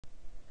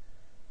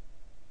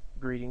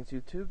Greetings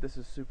YouTube, this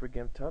is Super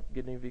Gimp-gap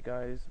giving you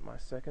guys my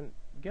second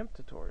GIMP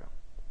tutorial.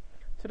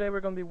 Today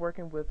we're going to be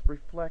working with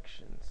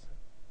reflections,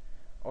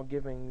 or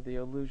giving the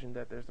illusion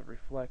that there's a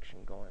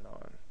reflection going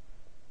on.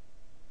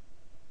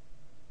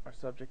 Our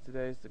subject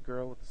today is the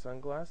girl with the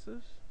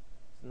sunglasses.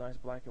 It's a nice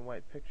black and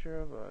white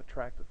picture of an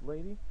attractive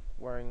lady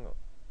wearing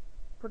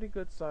pretty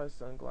good sized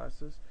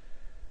sunglasses.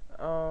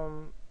 We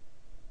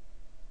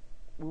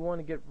want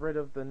to get rid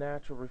of the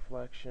natural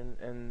reflection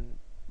and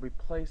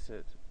replace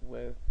it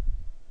with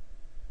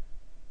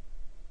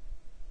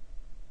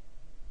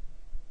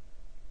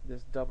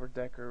this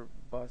double-decker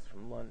bus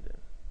from London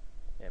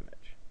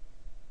image.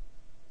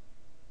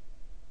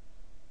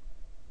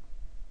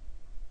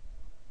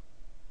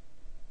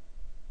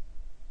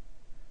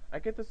 I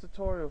get this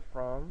tutorial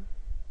from,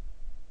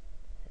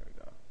 here we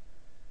go,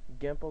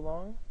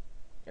 Gimp-along.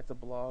 It's a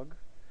blog.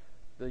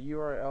 The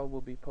URL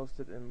will be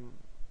posted in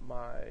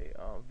my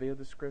video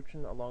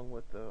description along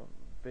with the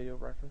video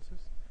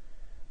references.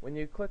 When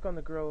you click on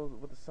the girl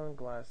with the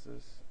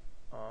sunglasses,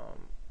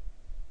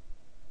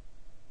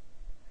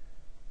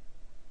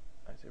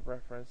 I say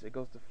reference, it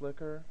goes to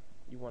Flickr.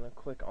 You want to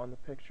click on the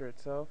picture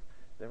itself,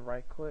 then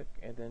right click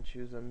and then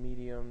choose a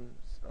medium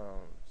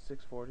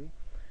 640.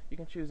 You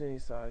can choose any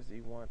size that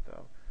you want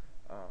though.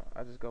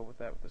 I just go with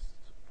that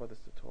for this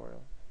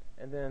tutorial.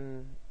 And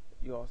then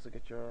you also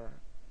get your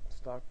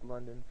stock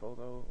London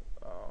photo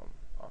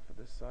off of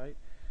this site,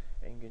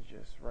 and you can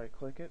just right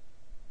click it,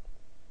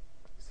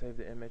 save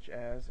the image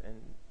as, and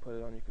put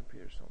it on your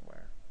computer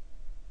somewhere.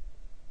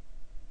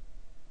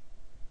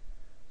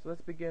 So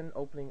let's begin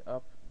opening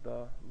up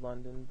the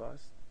London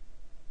bus.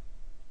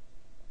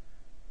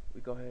 We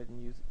go ahead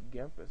and use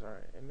GIMP as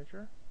our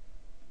imager.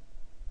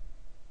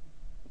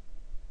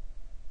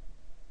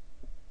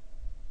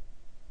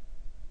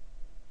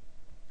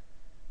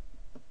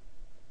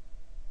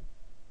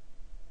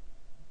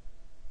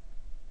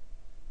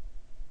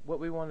 What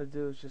we want to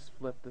do is just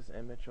flip this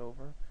image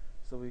over.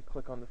 So we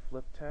click on the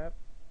flip tab,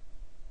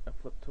 a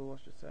flip tool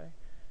I should say,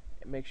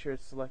 and make sure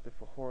it's selected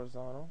for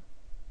horizontal,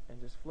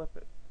 and just flip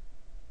it.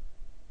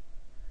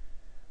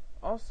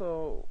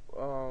 Also,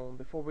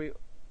 before we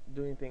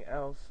do anything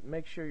else,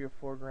 make sure your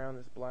foreground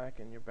is black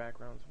and your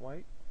background is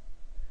white,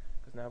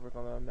 because now we're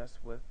going to mess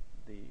with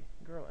the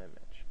girl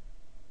image.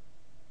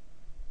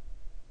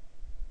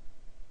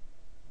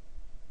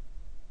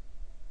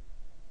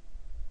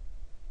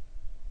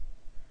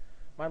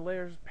 My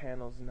layers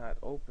panel is not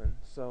open,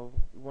 so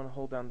we want to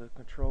hold down the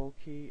control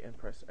key and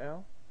press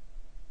L.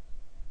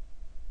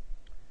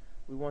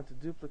 We want to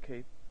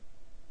duplicate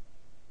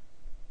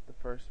the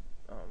first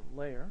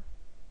layer,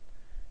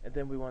 and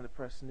then we want to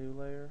press new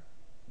layer,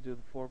 do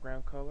the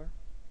foreground color,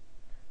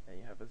 and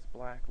you have this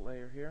black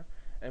layer here,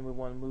 and we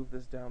want to move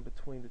this down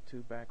between the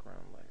two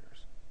background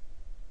layers.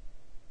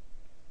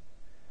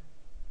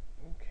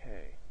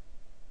 Okay.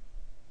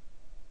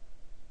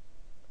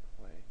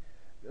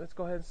 Let's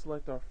go ahead and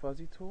select our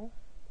fuzzy tool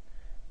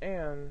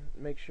and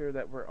make sure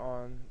that we're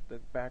on the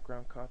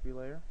background copy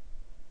layer.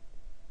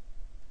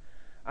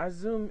 I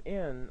zoom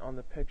in on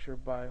the picture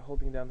by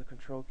holding down the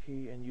control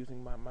key and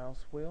using my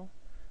mouse wheel.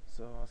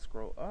 So I'll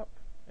scroll up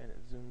and it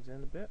zooms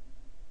in a bit.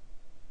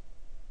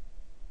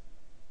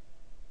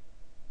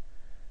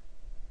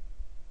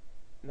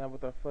 Now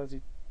with our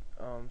fuzzy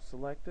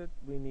selected,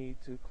 we need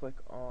to click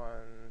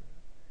on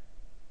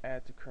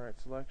add to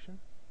current selection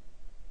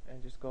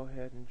and just go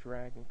ahead and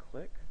drag and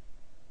click,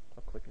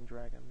 or click and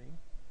drag I mean.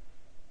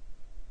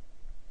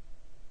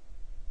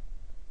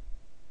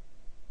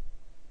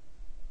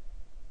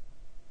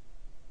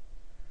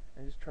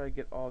 And just try to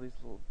get all these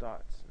little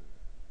dots and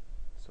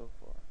so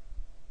forth.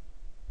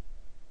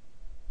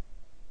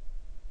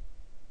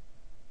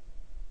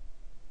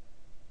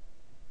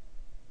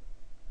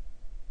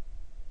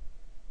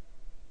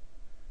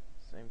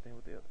 Same thing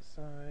with the other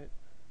side.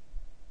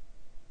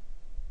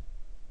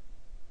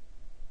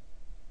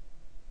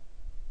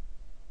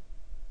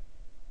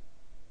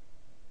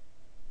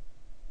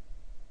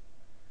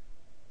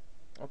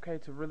 Okay,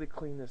 to really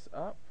clean this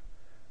up,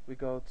 we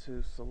go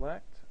to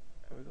select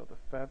and we go to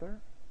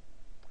feather.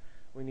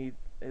 We need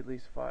at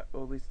least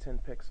 10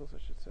 pixels, I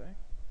should say.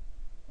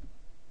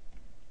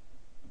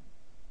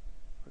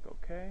 Click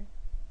OK,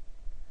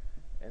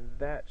 and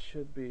that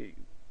should be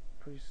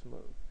pretty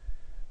smooth.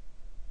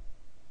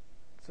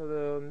 So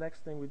the next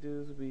thing we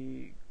do is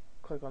we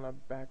click on our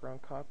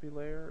background copy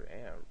layer,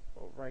 and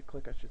right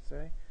click I should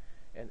say,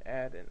 and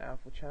add an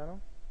alpha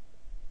channel.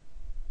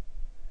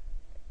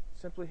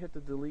 Simply hit the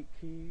delete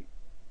key,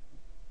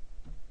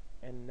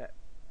 and that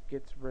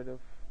gets rid of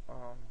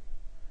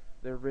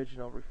the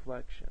original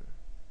reflection.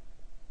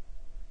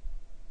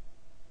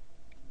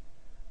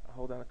 I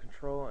hold down the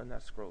control and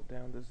that scroll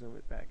down to zoom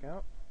it back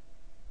out.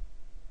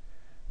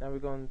 Now we're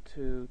going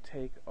to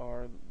take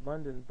our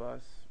London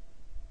bus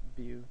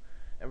view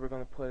and we're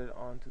going to put it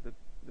onto the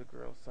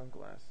girl's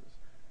sunglasses.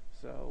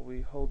 So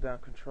we hold down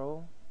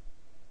control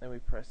and we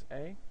press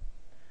A,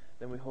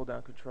 then we hold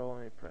down control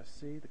and we press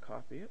C to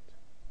copy it.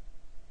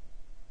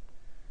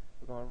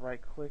 We're going to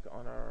right click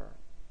on our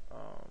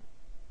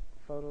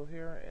photo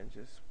here and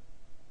just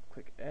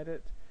click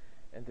edit,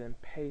 and then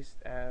paste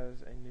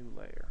as a new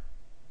layer.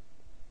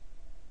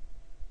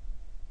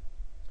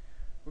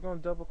 We're going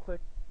to double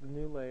click the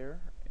new layer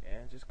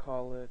and just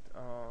call it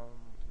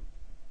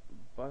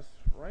bus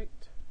right,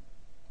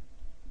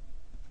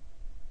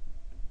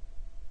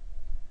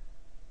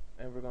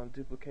 and we're going to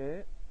duplicate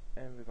it,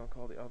 and we're going to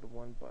call the other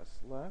one bus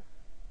left.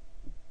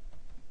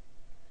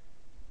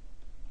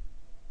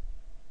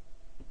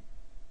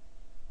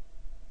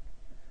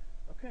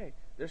 Okay,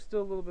 there's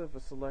still a little bit of a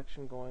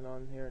selection going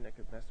on here, and it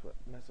could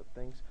mess up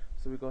things.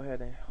 So we go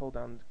ahead and hold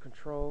down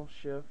Control,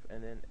 Shift,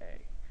 and then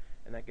A,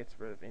 and that gets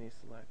rid of any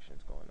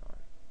selections going on.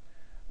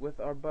 With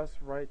our bus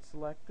right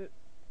selected,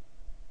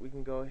 we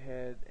can go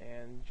ahead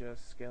and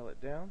just scale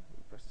it down.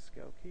 We press the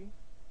scale key.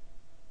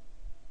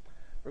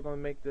 We're going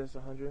to make this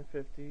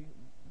 150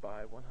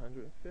 by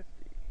 150.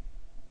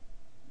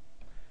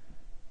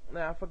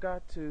 Now I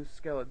forgot to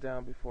scale it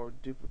down before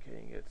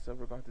duplicating it, so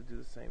we're going to do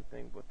the same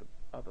thing with the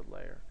other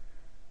layer.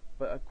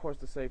 But of course,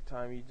 to save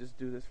time, you just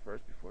do this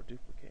first before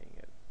duplicating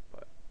it.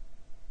 But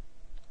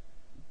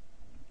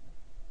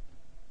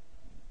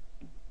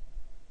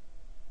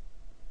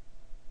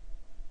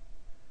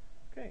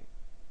okay,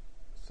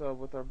 so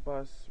with our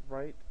bus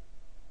right,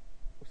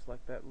 we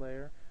select that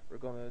layer. We're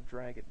going to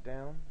drag it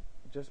down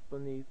just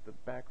beneath the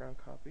background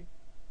copy.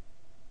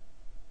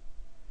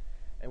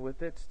 And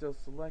with it still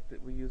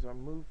selected, we use our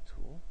Move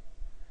tool.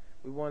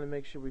 We want to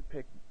make sure we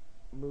pick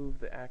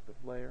Move the active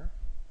layer.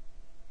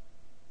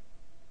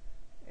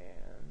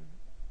 And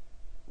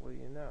what do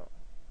you know?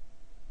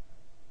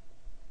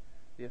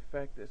 The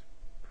effect is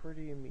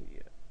pretty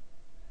immediate.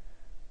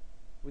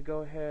 We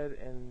go ahead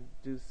and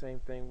do the same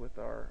thing with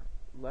our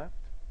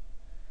left.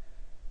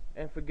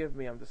 And forgive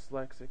me, I'm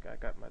dyslexic. I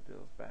got my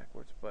deals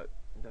backwards, but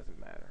it doesn't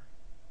matter.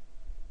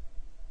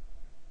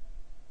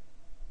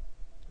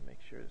 Make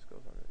sure this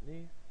goes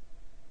underneath.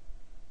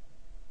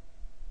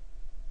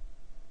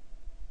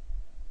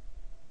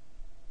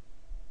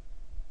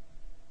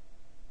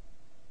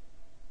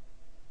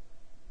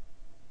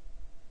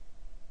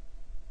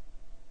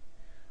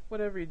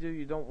 Whatever you do,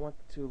 you don't want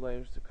the two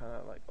layers to kind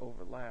of like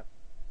overlap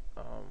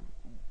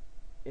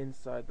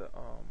inside the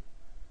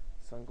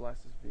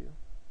sunglasses view.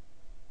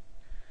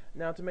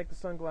 Now, to make the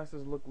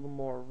sunglasses look a little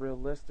more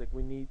realistic,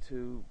 we need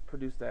to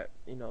produce that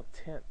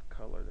tint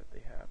color that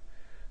they have.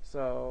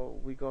 So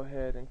we go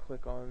ahead and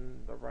click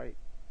on the right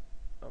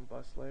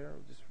bus layer.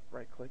 Just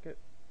right click it,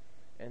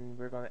 and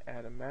we're going to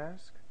add a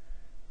mask.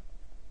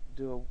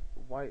 Do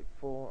a white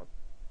full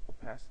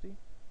opacity.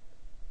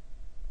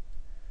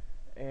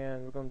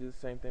 And we're going to do the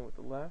same thing with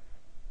the left.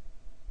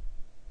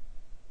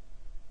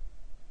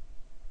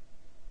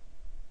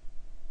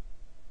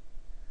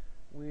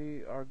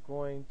 We are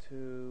going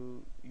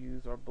to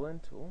use our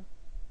blend tool.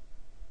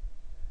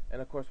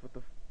 And of course, with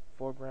the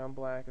foreground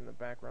black and the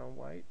background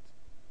white,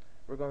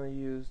 we're going to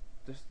use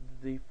just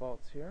the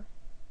defaults here.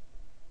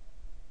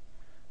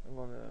 I'm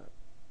going to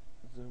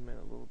zoom in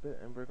a little bit,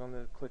 and we're going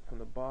to click from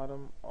the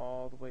bottom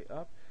all the way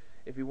up.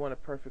 If you want a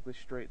perfectly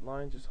straight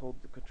line, just hold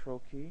the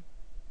Control key.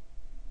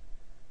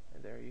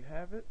 And there you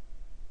have it.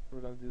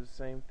 We're going to do the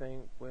same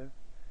thing with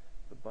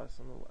the bus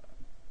on the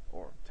left,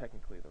 or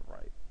technically the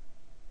right.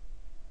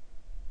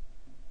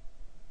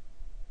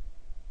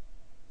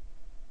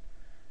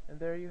 And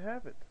there you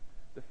have it.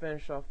 To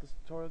finish off this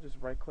tutorial, just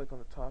right click on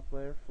the top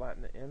layer,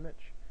 flatten the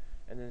image,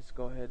 and then just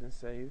go ahead and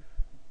save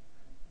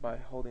by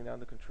holding down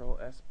the Control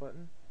S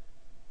button.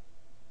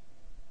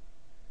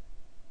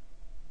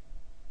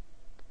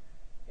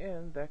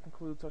 And that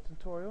concludes our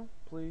tutorial.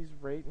 Please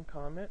rate and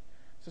comment.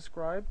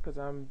 Subscribe, because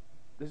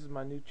this is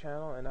my new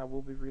channel, and I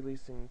will be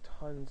releasing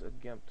tons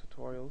of Gimp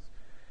tutorials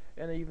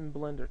and even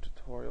Blender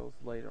tutorials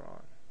later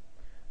on.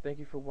 Thank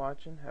you for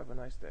watching. Have a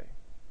nice day.